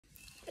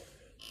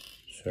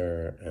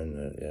Sir,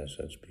 and yes,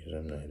 that's because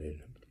I'm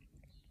knighted.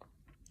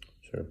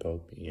 Sir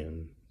Pope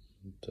Ian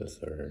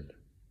III.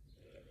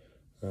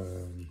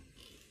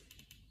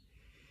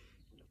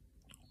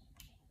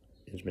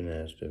 It's been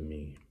asked of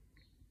me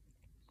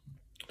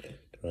to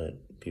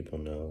let people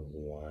know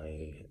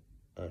why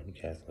I'm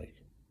Catholic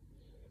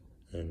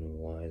and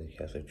why the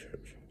Catholic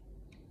Church.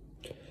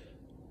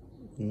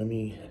 Let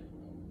me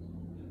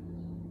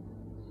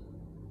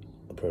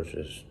approach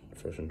this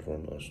first and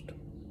foremost.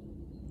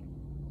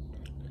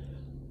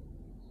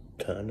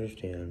 To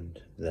understand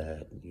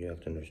that, you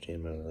have to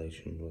understand my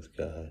relation with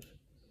God,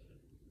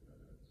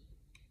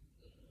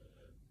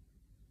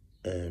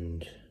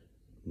 and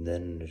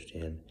then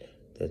understand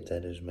that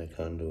that is my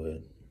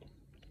conduit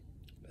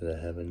to the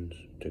heavens,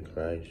 to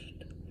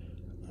Christ,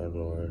 our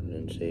Lord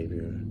and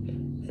Savior,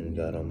 and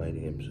God Almighty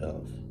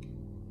Himself.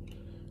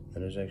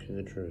 That is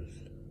actually the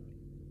truth.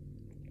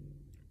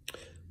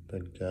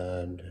 But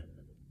God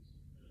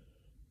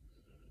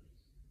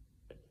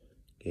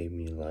gave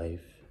me life,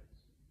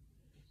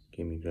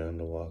 gave me ground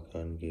to walk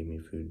on, gave me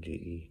food to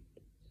eat.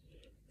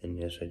 And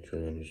yes, I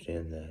truly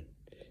understand that.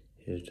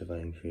 His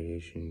divine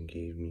creation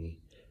gave me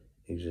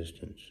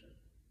existence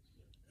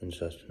and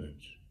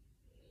sustenance.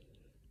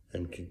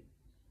 And to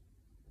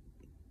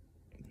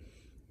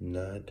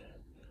not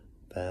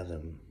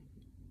fathom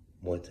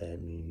what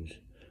that means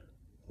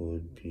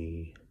would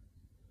be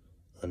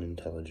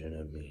unintelligent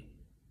of me.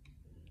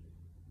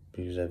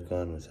 Because I've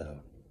gone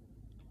without.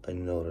 I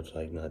know what it's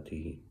like not to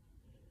eat.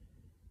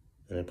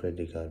 And I prayed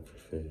to God for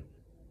food.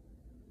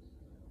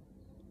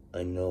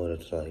 I know what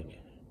it's like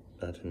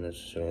not to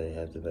necessarily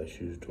have the best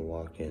shoes to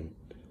walk in,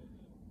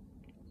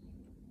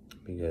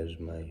 because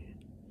my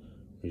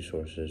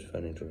resources,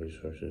 financial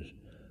resources,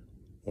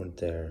 weren't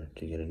there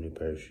to get a new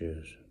pair of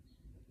shoes.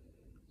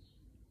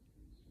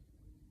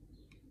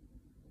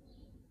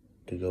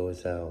 To go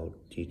without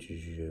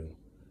teaches you,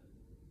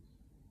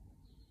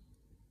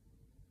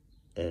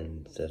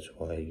 and that's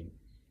why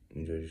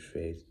in Jewish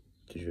faith,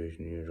 the Jewish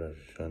New Year's Rosh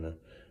Hashanah,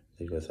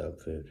 they go without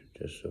food,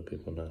 just so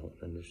people know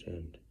and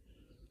understand.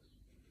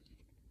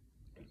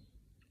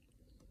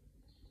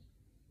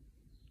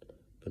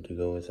 But to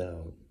go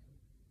without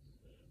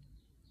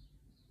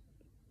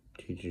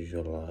teaches you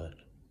a lot,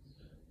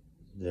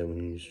 that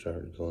when you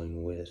start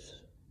going with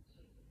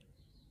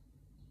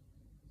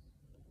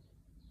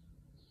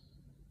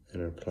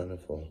and are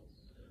plentiful,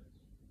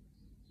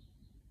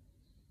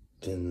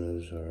 then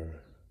those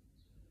are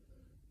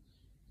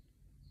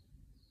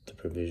the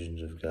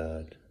provisions of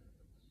God.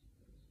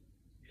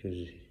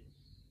 Because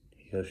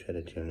He'll shed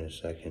a tear in a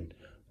second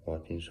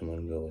watching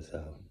someone go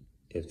without,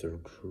 if they're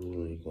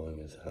truly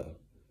going without.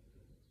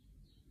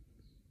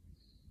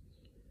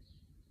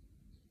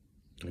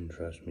 And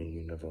trust me,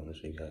 you never want to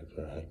see God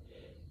cry.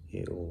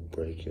 It will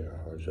break your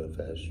heart so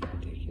fast, it's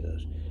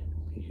ridiculous.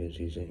 Because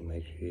He's saying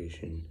my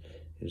creation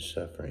is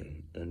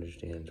suffering,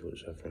 understands what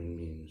suffering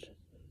means.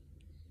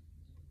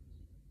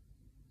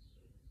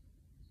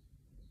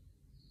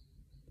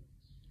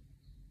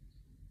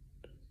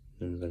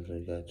 And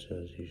eventually God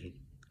says he should,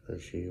 or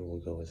she will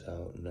go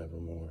without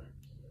nevermore.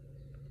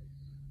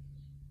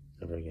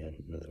 Never again,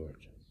 in other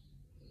words.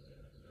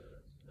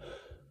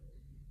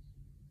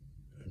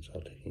 It's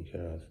all taken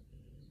care of.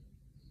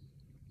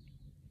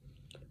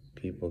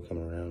 People come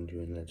around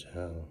you, and that's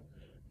how.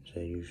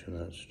 Say you should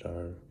not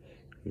starve,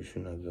 you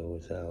should not go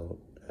without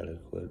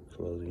adequate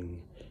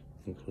clothing,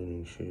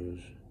 including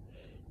shoes.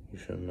 You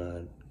should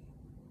not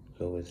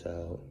go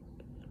without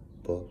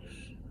books,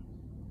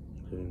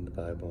 including the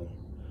Bible.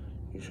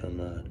 You shall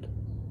not.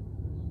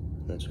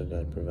 That's what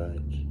God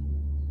provides.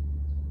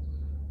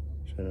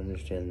 So I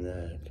understand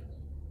that.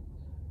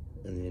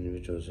 And the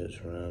individuals that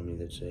surround me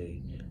that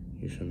say,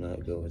 you shall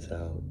not go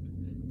without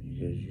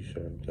because you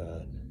serve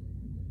God.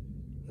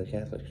 The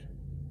Catholics.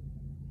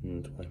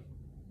 And that's why.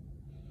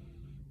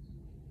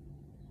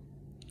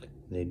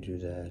 They do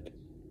that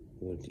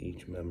with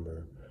each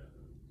member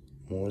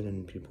more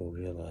than people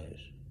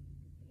realize.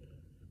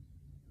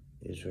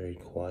 It's very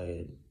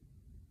quiet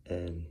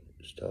and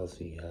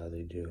stealthy how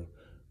they do,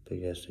 but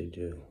yes, they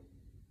do.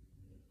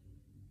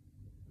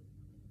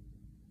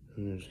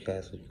 And there's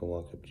Catholics will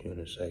walk up to you in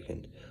a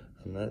second.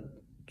 I'm not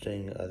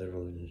saying other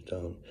religions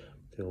don't.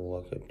 They will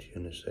walk up to you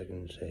in a second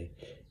and say,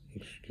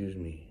 excuse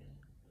me,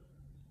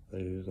 are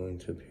you going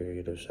through a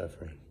period of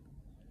suffering?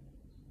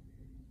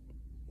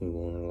 We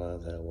won't allow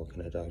that. What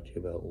can I talk to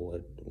you about?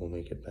 What will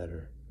make it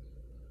better?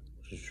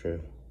 Which is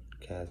true.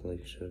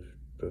 Catholics have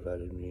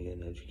provided me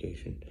an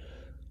education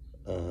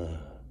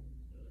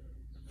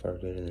far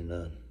greater than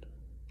none.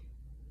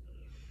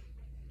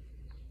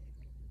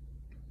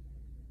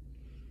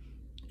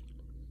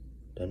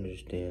 To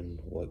understand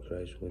what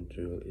Christ went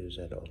through is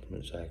that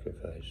ultimate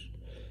sacrifice.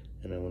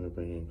 And I want to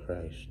bring in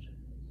Christ,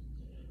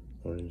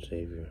 Lord and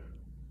Savior.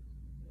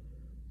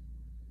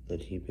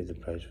 That He paid the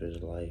price for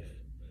His life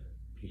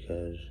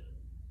because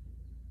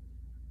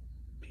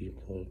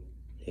people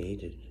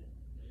hated.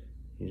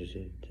 He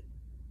said,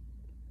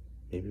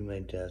 maybe my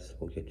death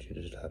will get you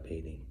to stop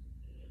hating.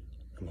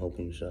 I'm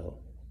hoping so.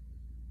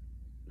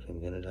 Because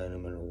I'm going to die no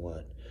matter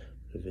what.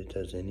 If it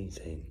does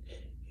anything,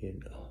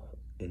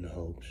 in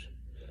hopes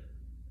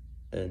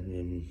and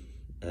in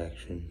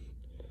action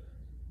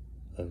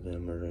of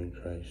them murdering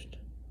Christ,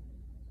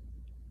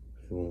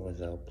 he went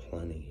without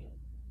plenty,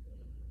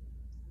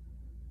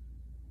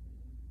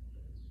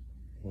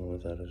 went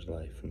without his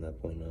life from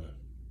that point on.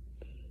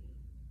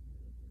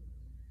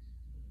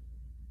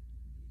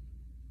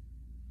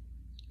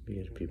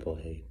 Because people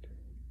hate.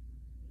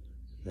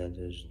 That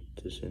is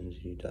the sins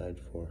he died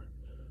for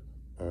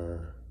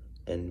are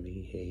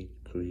envy,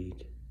 hate,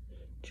 greed,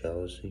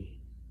 jealousy.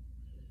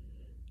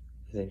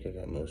 I think I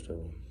got most of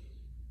them.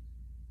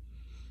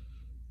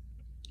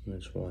 And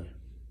that's why.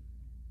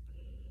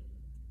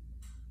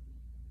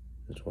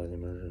 That's why they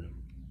murdered him.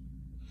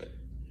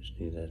 Just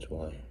knew that's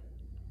why.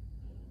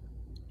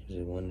 Because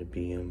they wanted to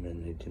be him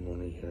and they didn't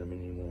want to hear him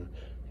anymore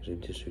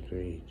because they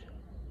disagreed.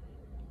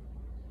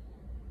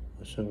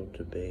 A simple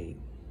debate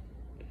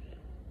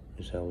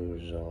is how we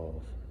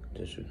resolve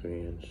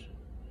disagreements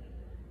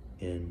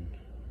in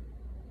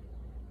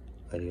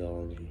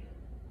ideology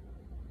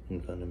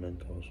and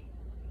fundamentals.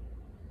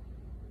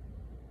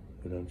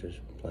 We don't just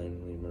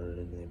blindly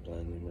murder him, they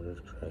blindly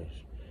murdered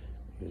Christ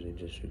because they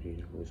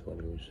disagreed with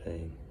what he was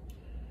saying.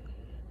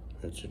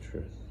 That's the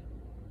truth.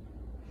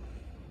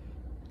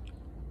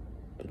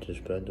 But to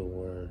spread the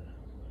word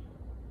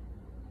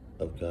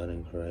of God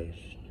in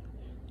Christ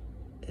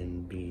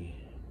and be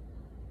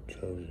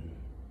chosen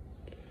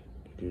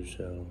to do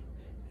so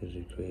is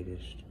the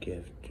greatest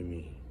gift to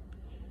me.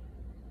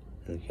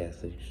 And the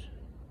Catholics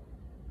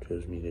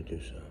chose me to do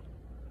so.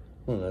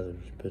 Among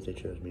others, but they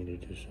chose me to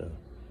do so.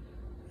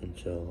 And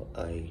so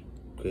I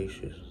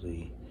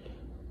graciously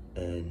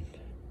and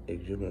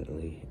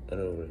exuberantly, not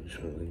over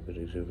exuberantly, but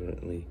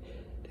exuberantly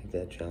take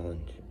that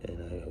challenge,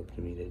 and I hope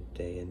to meet it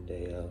day in,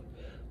 day out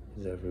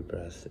with every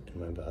breath in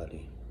my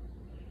body.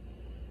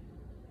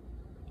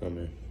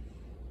 Amen.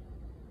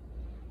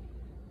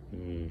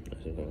 I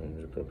think Amen is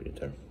an appropriate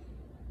term.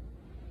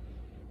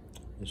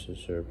 This is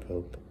Sir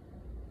Pope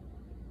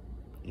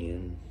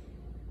Ian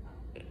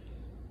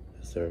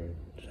III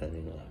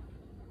signing off.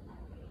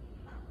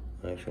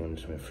 I actually wanted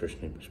to say my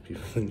first name because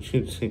people wouldn't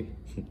use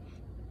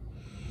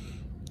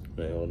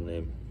my old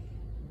name.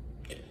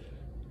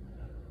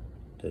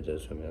 That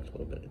does throw me off a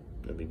little bit.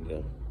 No big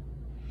deal.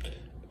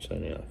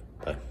 Signing off.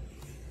 Bye.